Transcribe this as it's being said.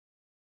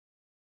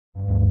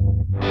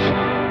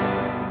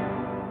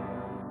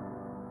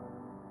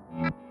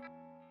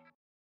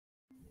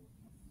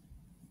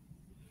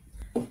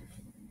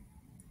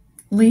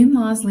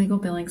LeanLaw's legal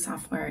billing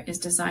software is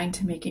designed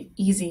to make it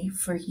easy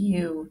for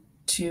you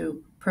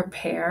to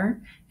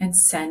prepare and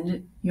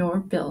send your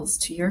bills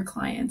to your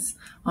clients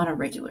on a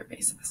regular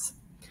basis.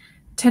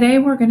 Today,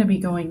 we're going to be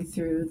going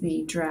through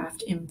the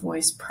draft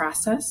invoice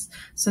process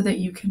so that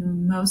you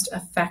can most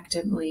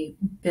effectively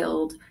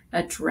build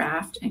a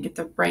draft and get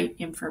the right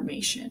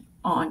information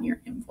on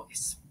your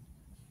invoice.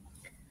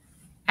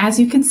 As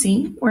you can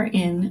see, we're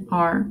in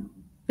our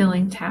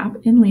billing tab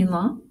in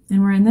LeanLaw,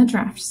 and we're in the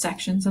draft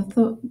sections of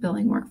the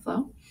billing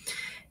workflow.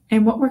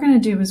 And what we're going to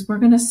do is we're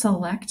going to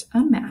select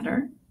a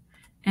matter,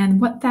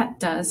 and what that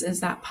does is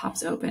that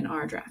pops open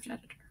our draft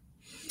editor.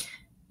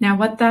 Now,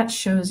 what that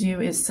shows you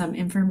is some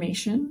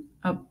information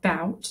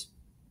about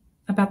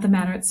the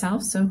matter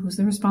itself. So who's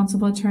the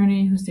responsible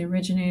attorney, who's the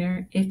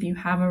originator, if you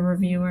have a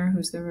reviewer,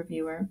 who's the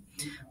reviewer,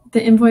 what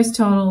the invoice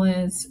total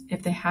is,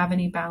 if they have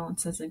any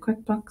balances in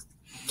QuickBooks,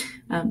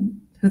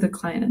 who the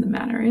client in the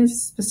matter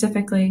is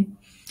specifically.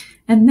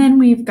 And then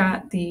we've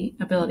got the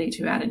ability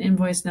to add an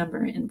invoice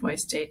number,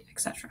 invoice date,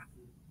 etc.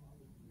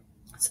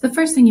 So the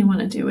first thing you want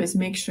to do is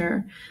make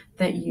sure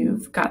that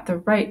you've got the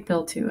right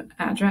bill to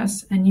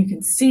address. And you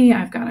can see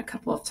I've got a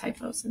couple of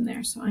typos in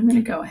there. So I'm going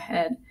to go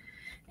ahead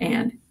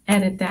and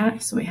edit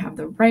that so we have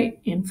the right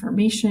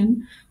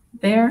information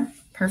there.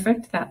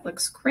 Perfect. That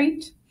looks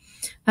great.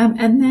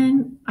 And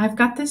then I've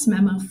got this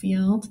memo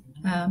field,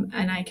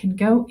 and I can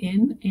go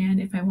in, and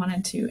if I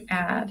wanted to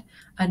add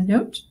a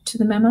note to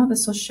the memo,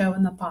 this will show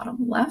in the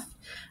bottom left.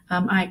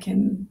 I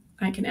can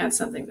add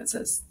something that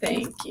says,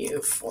 "Thank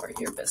you for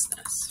your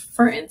business,"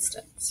 for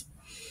instance.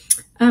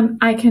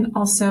 I can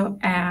also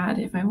add,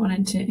 if I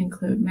wanted to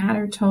include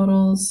matter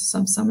totals,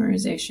 some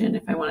summarization,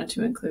 if I wanted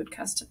to include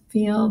custom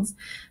fields,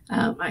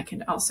 I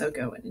can also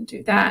go in and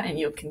do that. And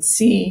you can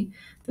see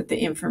that the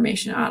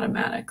information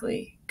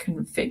automatically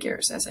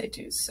configures as I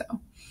do so.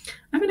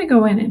 I'm going to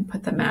go in and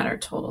put the matter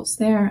totals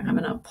there. I'm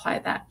going to apply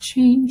that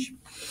change.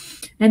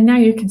 And now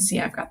you can see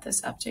I've got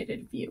this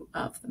updated view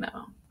of the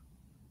memo.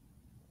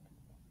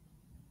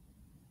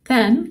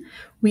 Then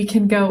we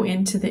can go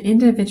into the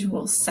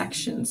individual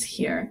sections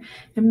here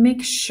and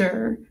make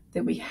sure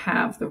that we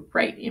have the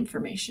right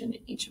information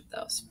in each of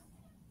those.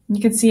 You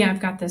can see I've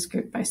got this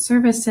group by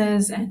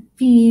services and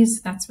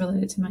fees. That's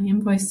related to my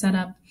invoice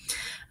setup.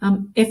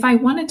 If I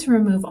wanted to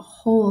remove a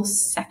whole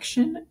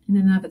section in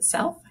and of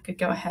itself, I could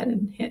go ahead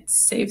and hit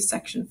Save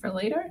Section for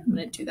later. I'm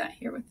going to do that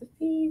here with the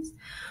fees.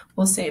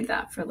 We'll save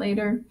that for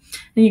later.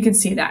 And you can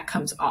see that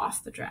comes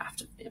off the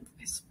draft of the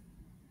invoice.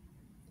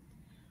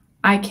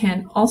 I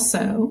can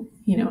also,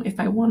 if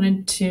I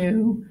wanted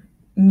to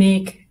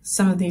make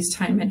some of these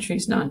time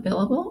entries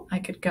non-billable, I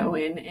could go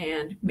in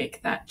and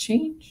make that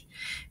change.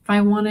 If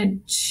I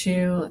wanted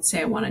to, let's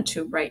say I wanted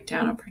to write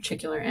down a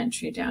particular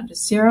entry down to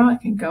 0, I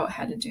can go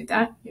ahead and do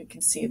that. You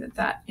can see that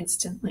that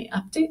instantly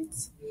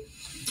updates.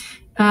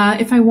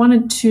 If I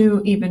wanted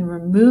to even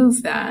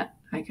remove that,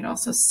 I could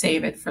also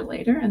save it for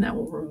later, and that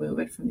will remove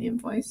it from the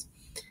invoice.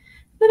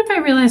 Then if I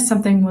realize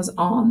something was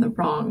on the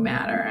wrong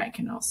matter, I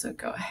can also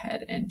go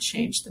ahead and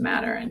change the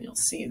matter, and you'll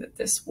see that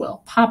this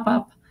will pop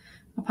up,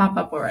 a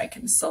pop-up where I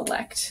can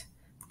select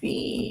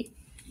the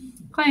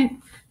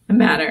client, the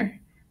matter,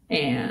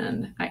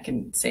 and I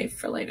can save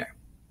for later.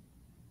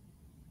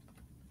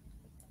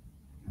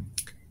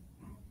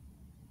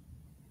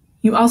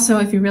 You also,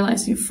 if you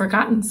realize you've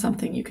forgotten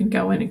something, you can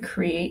go in and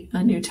create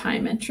a new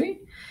time entry,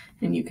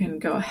 and you can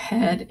go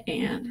ahead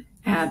and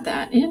add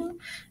that in.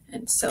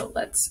 And so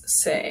let's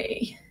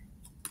say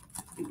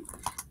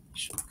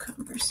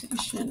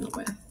conversation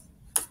with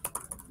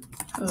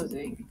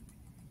opposing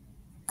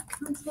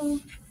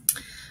counsel.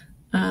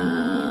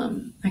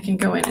 I can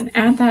go in and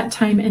add that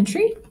time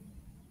entry.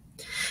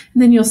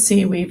 And then you'll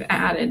see we've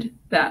added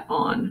that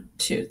on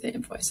to the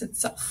invoice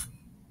itself.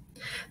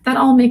 That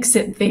all makes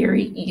it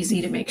very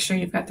easy to make sure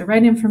you've got the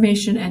right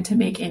information and to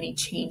make any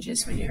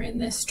changes when you're in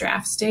this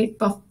draft state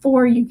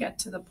before you get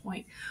to the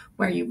point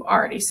where you've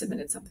already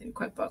submitted something to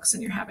QuickBooks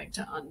and you're having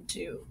to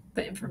undo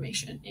the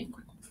information in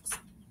QuickBooks.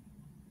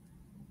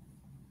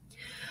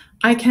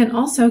 I can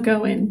also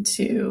go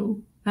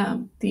into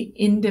the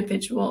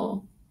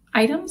individual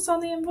items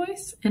on the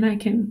invoice, and I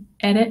can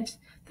edit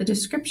the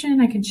description.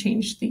 I can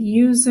change the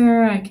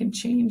user. I can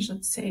change,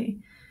 let's say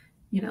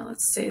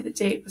the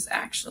date was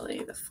actually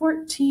the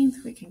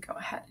 14th. We can go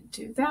ahead and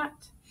do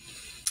that.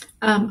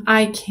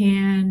 I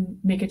can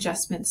make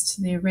adjustments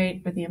to the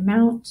rate or the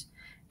amount,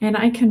 and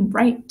I can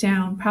write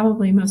down,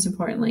 probably most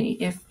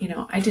importantly, if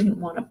I didn't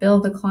want to bill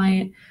the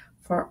client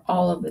for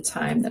all of the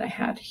time that I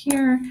had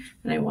here,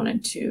 and I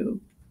wanted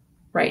to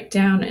write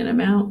down an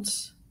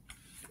amount.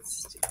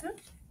 Let's do that.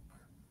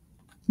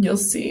 You'll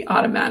see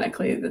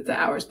automatically that the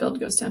hours billed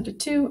goes down to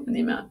 2, and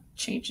the amount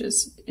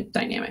changes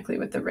dynamically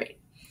with the rate.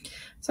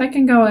 So I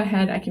can go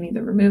ahead, I can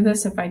either remove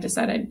this if I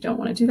decide I don't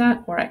want to do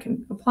that, or I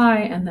can apply,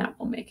 and that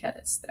will make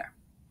edits there.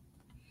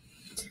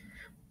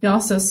 You'll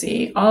also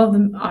see all of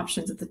the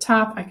options at the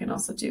top. I can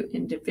also do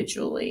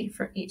individually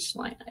for each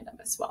line item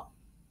as well.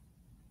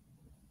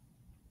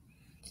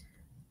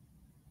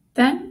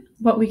 Then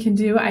what we can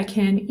do, I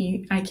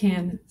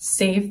can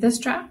save this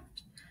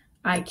draft.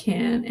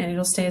 and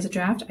it'll stay as a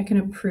draft. I can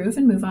approve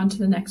and move on to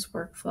the next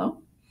workflow.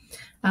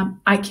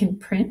 I can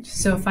print.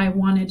 So if I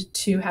wanted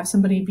to have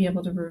somebody be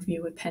able to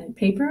review with pen and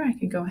paper, I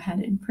can go ahead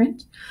and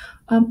print.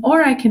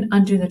 Or I can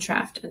undo the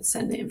draft and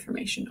send the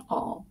information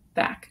all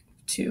back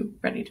to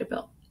Ready to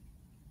Bill.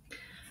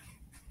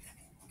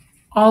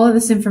 All of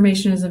this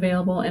information is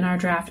available in our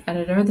draft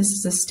editor. This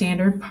is a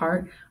standard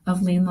part of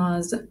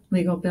LeanLaw's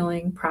legal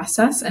billing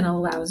process and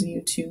allows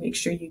you to make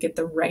sure you get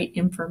the right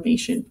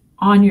information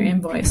on your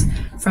invoice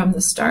from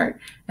the start,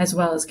 as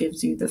well as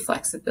gives you the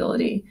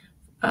flexibility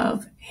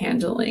of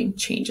handling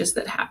changes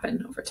that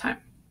happen over time.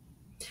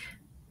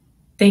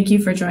 Thank you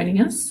for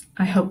joining us.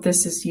 I hope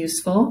this is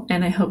useful,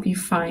 and I hope you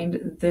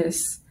find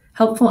this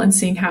helpful in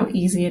seeing how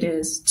easy it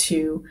is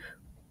to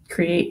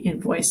create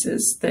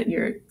invoices that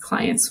your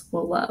clients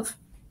will love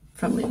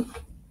from LeanLaw.